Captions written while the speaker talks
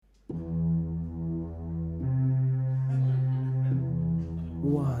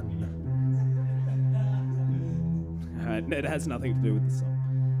one. It has nothing to do with the song.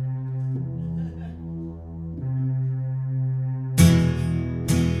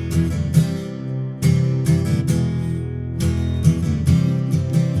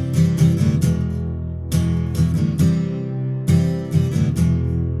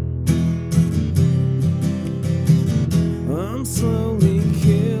 I'm slowly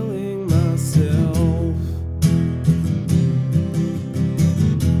killing myself.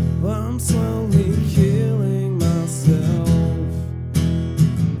 I'm slowly killing myself.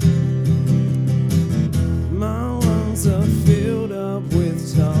 My lungs are filled up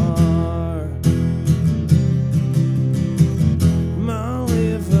with tar. My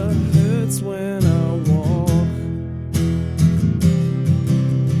liver hurts when I walk.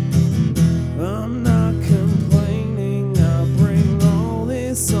 I'm not complaining, I bring all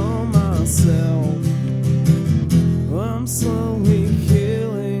this on myself. I'm slowly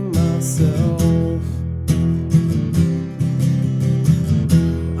killing myself.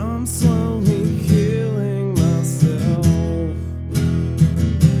 I'm slowly killing myself.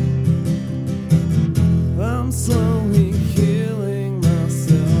 I'm slowly killing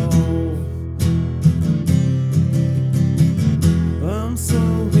myself. I'm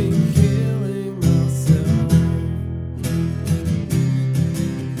slowly killing myself.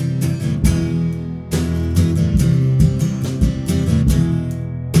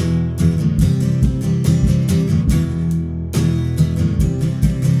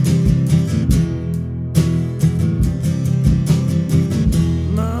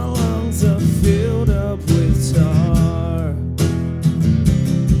 My lungs are filled up with tar.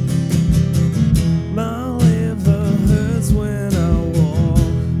 My liver hurts when I walk.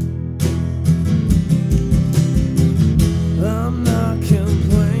 I'm not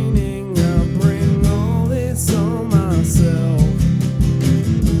complaining, I bring all this on myself.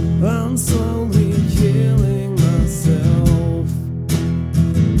 I'm slowly killing myself.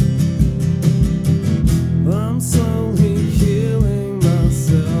 I'm slowly killing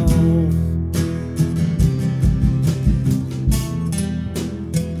myself.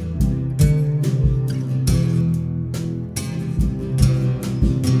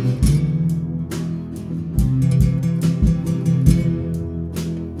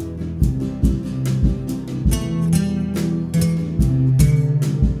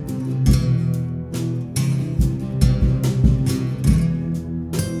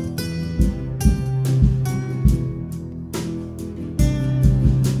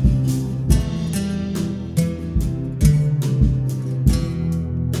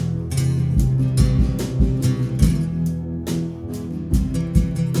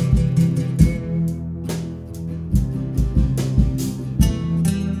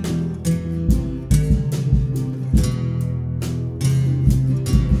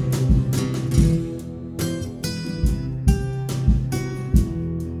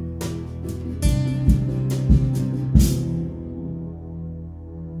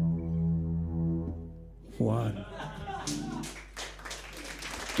 One.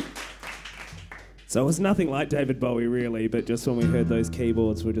 So it was nothing like David Bowie, really, but just when we heard those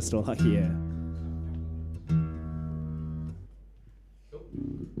keyboards, we're just all like, yeah.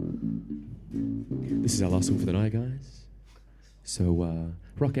 This is our last song for the night, guys. So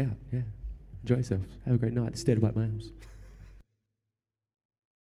rock out, yeah. Enjoy yourself. Have a great night. Stay to White Males.